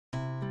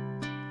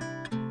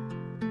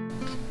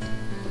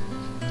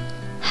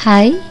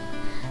Hi,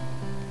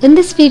 in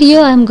this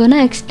video I am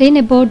gonna explain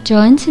about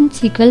joins in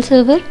SQL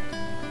Server.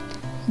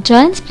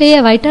 Joins play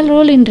a vital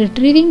role in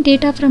retrieving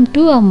data from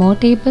two or more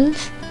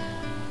tables.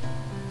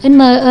 In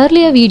my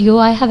earlier video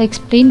I have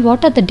explained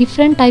what are the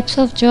different types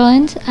of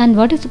joins and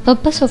what is the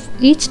purpose of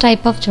each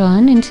type of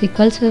join in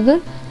SQL Server.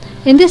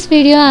 In this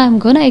video I am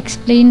gonna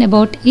explain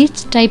about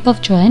each type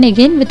of join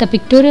again with a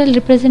pictorial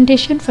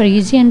representation for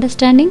easy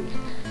understanding.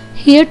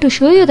 Here to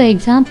show you the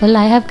example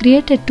I have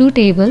created two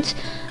tables.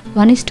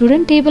 One is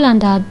student table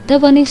and the other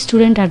one is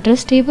student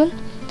address table.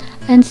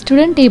 In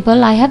student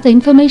table I have the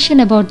information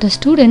about the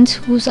students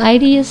whose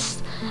ID is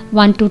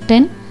 1 to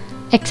 10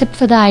 except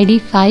for the ID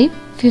 5.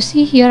 If you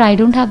see here I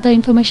don't have the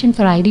information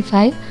for ID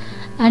 5.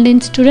 And in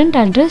student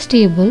address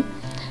table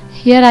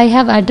here I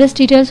have address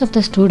details of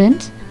the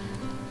students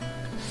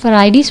for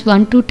IDs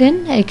 1 to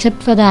 10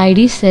 except for the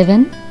ID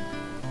 7.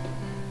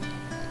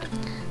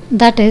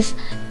 That is,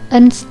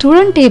 in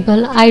student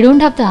table I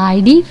don't have the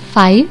ID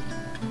 5.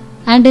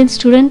 And in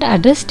student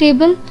address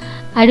table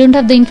I don't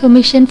have the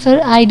information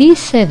for ID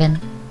 7,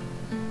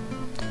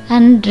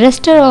 and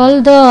rest are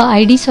all the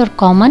IDs are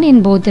common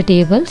in both the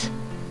tables.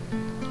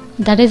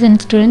 That is, in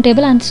student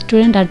table and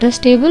student address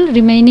table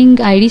remaining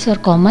IDs are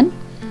common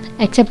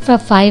except for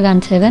 5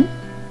 and 7.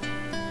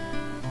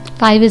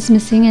 5 is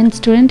missing in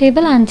student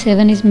table and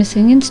 7 is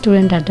missing in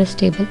student address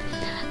table.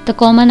 The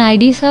common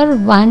IDs are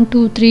 1,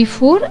 2, 3,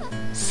 4,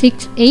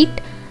 6, 8,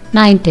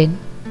 9, 10.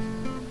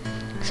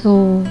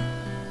 So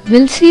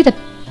we'll see the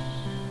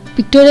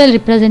pictorial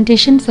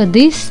representation for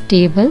these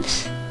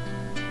tables.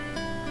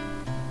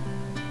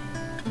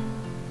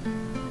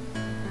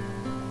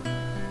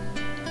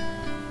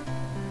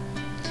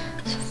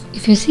 So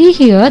if you see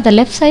here, the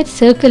left side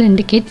circle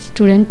indicates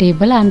student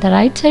table and the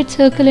right side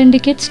circle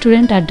indicates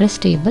student address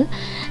table.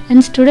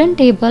 In student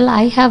table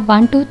I have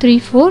 1, 2, 3,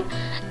 4,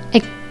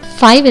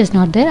 5 is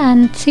not there,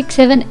 and 6,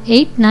 7,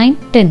 8,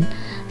 9, 10.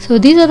 So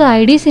these are the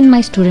IDs in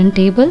my student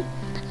table.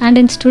 And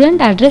in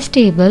student address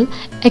table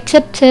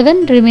except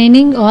 7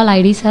 remaining all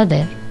IDs are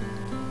there.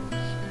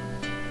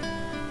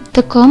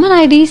 The common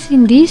IDs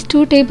in these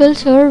two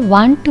tables are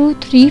 1, 2,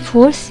 3,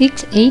 4,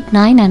 6, 8,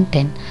 9 and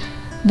 10.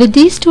 With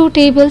these two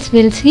tables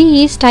we'll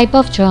see each type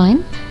of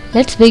join.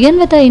 Let's begin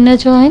with the inner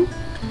join.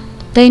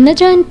 The inner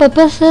join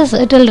purpose is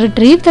it will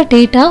retrieve the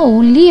data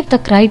only if the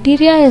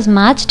criteria is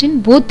matched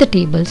in both the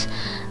tables.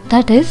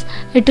 That is,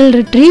 it will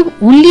retrieve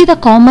only the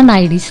common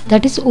IDs,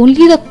 that is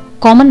only the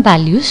common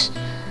values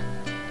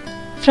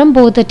from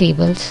both the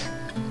tables.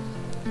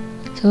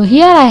 So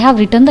here I have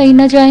written the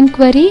inner join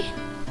query.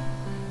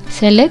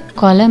 Select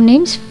column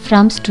names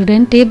from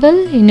student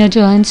table, inner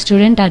join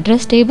student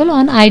address table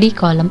on ID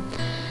column.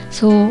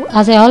 So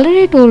as I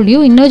already told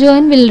you, inner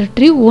join will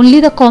retrieve only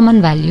the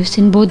common values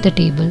in both the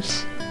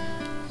tables,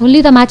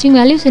 only the matching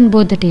values in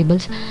both the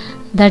tables.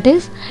 That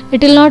is,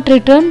 it will not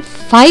return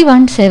 5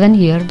 and 7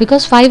 here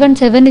because 5 and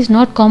 7 is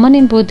not common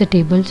in both the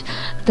tables.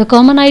 The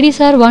common IDs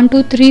are 1,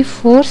 2, 3,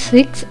 4,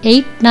 6,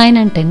 8, 9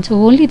 and 10. So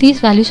only these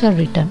values are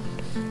returned.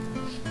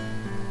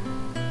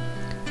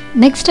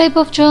 Next type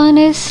of join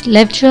is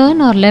left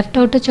join or left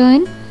outer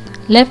join.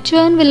 Left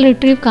join will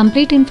retrieve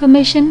complete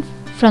information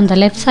from the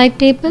left side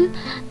table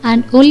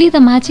and only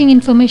the matching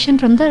information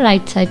from the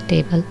right side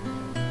table.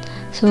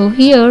 So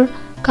here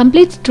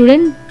complete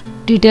student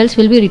details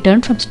will be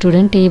returned from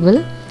student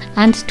table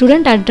and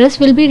student address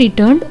will be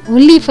returned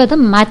only for the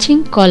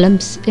matching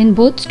columns in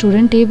both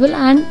student table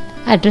and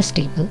address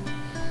table.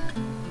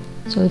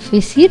 So if we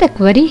see the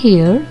query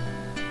here,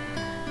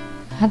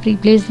 I have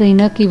replaced the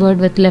inner keyword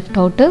with left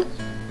outer.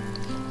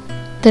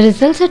 The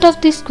result set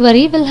of this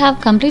query will have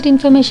complete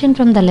information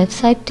from the left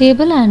side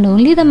table and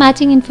only the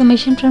matching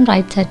information from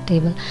right side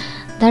table.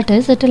 That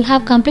is, it will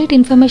have complete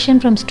information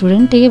from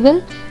student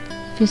table.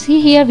 You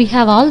see here we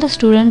have all the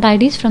student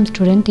IDs from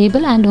student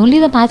table and only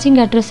the matching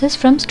addresses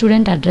from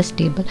student address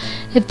table.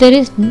 If there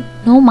is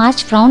no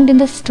match found in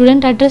the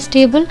student address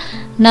table,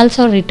 nulls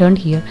are returned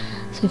here.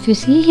 So if you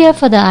see here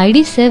for the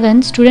ID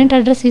 7, student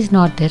address is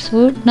not there,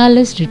 so null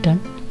is returned.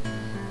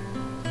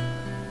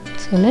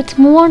 So let's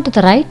move on to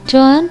the right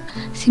join.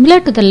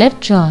 Similar to the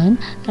left join,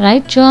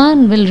 right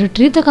join will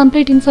retrieve the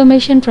complete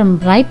information from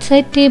right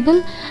side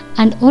table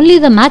and only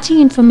the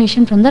matching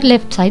information from the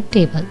left side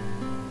table.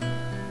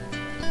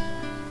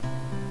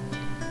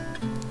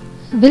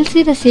 We'll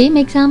see the same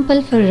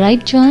example for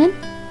right join.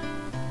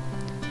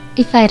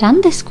 If I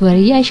run this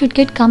query, I should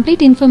get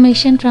complete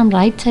information from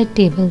right side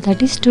table,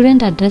 that is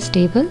student address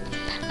table,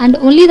 and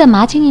only the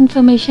matching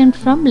information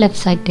from left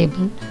side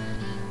table.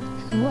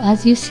 So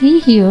as you see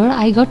here,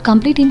 I got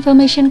complete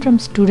information from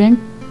student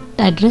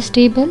address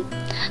table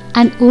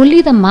and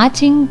only the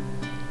matching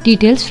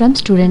details from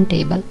student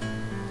table.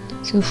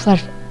 So for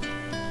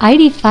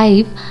ID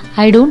 5,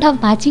 I don't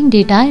have matching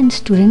data in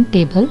student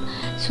table,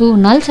 so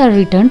nulls are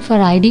returned for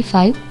ID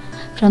 5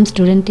 from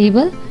student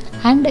table,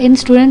 and in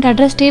student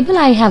address table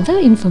I have the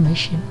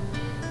information.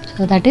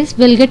 So that is,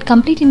 we'll get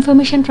complete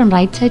information from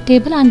right side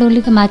table and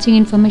only the matching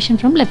information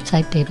from left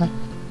side table.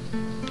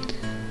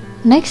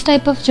 Next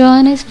type of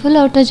join is full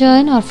outer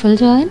join or full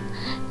join.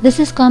 This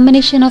is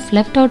combination of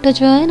left outer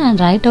join and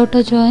right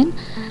outer join.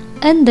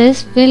 And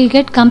this will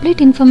get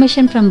complete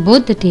information from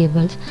both the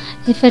tables.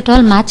 If at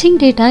all matching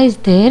data is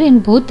there in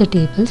both the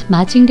tables,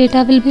 matching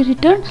data will be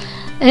returned,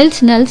 else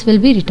nulls will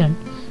be returned.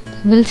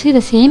 We'll see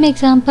the same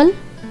example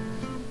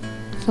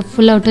for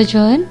full outer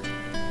join.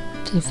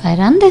 So if I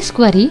run this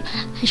query,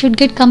 I should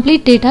get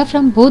complete data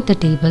from both the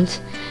tables.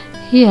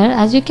 Here,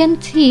 as you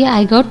can see,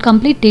 I got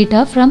complete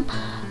data from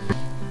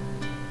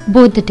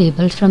both the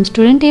tables, from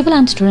student table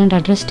and student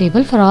address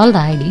table for all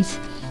the IDs.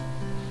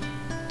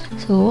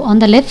 So on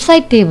the left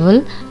side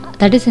table,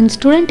 that is in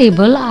student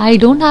table, I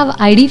don't have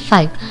ID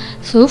 5.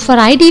 So for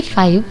ID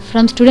 5,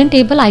 from student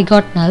table I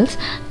got nulls,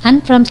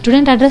 and from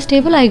student address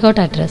table I got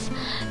address.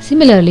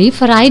 Similarly,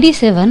 for ID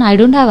 7, I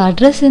don't have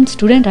address in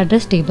student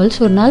address table,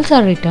 so nulls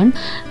are returned,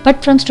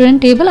 but from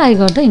student table I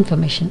got the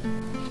information.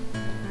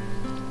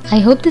 I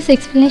hope this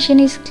explanation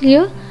is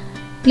clear.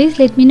 Please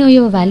let me know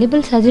your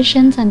valuable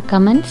suggestions and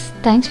comments.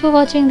 Thanks for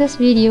watching this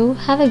video.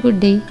 Have a good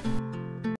day.